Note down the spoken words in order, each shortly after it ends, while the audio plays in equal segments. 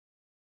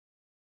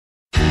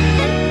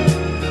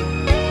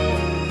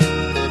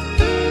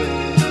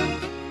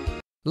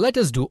Let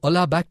us do a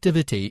lab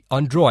activity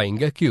on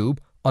drawing a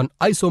cube on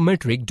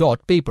isometric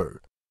dot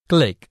paper.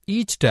 Click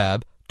each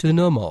tab to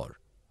know more.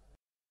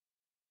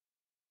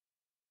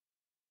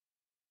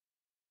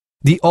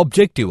 The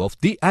objective of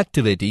the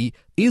activity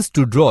is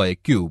to draw a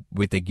cube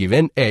with a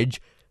given edge,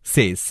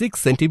 say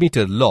 6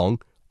 cm long,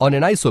 on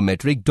an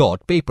isometric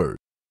dot paper.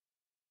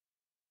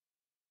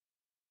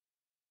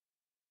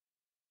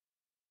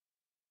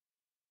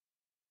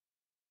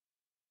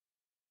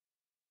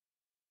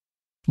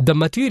 The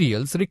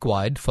materials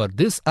required for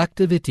this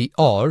activity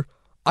are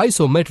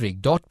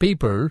isometric dot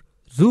paper,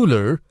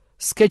 ruler,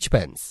 sketch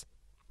pens.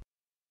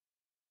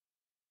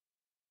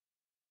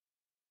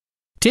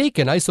 Take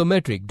an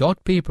isometric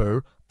dot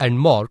paper and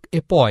mark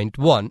a point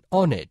 1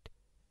 on it.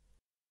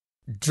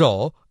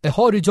 Draw a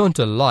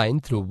horizontal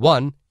line through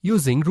 1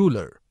 using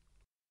ruler.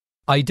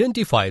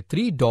 Identify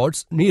 3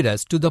 dots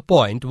nearest to the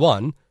point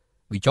 1,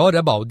 which are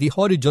above the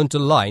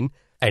horizontal line,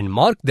 and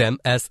mark them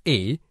as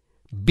A,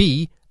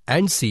 B,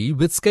 and C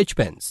with sketch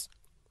pens.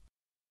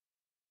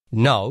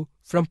 Now,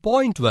 from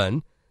point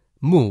 1,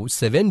 move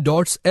 7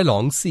 dots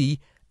along C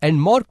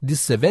and mark the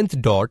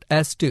 7th dot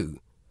as 2.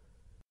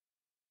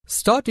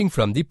 Starting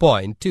from the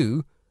point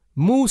 2,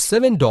 move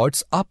 7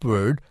 dots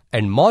upward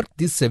and mark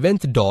the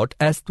 7th dot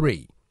as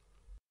 3.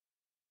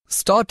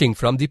 Starting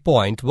from the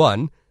point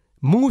 1,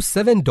 move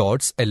 7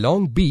 dots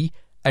along B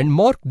and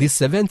mark the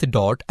 7th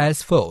dot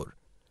as 4.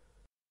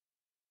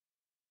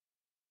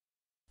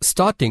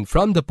 Starting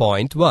from the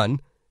point 1,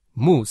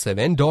 move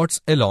 7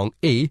 dots along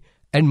A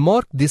and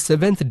mark the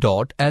 7th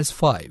dot as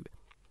 5.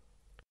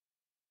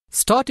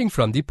 Starting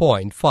from the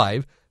point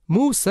 5,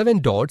 move 7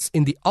 dots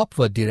in the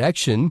upward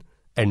direction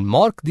and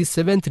mark the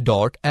 7th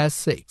dot as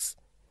 6.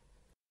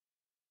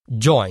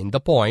 Join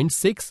the points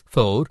 6,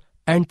 4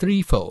 and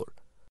 3, 4.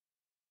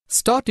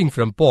 Starting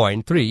from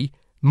point 3,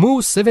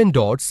 move 7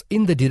 dots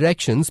in the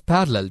directions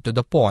parallel to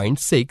the point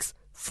 6,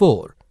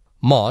 4.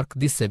 Mark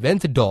the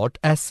 7th dot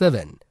as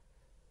 7.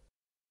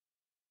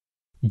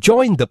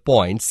 Join the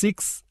point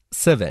 6,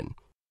 7.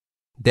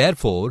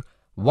 Therefore,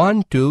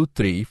 1, 2,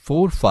 3,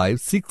 4, 5,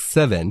 6,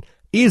 7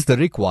 is the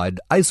required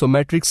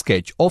isometric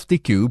sketch of the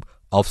cube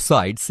of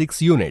side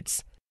 6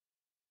 units.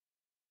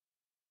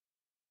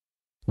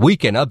 We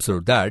can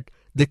observe that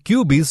the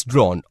cube is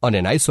drawn on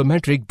an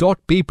isometric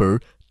dot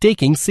paper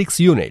taking 6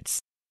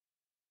 units.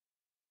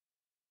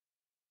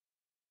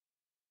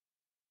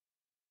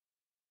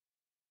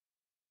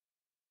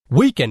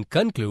 We can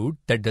conclude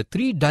that the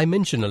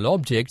 3-dimensional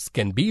objects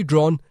can be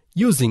drawn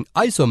using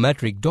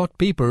isometric dot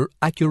paper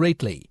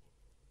accurately.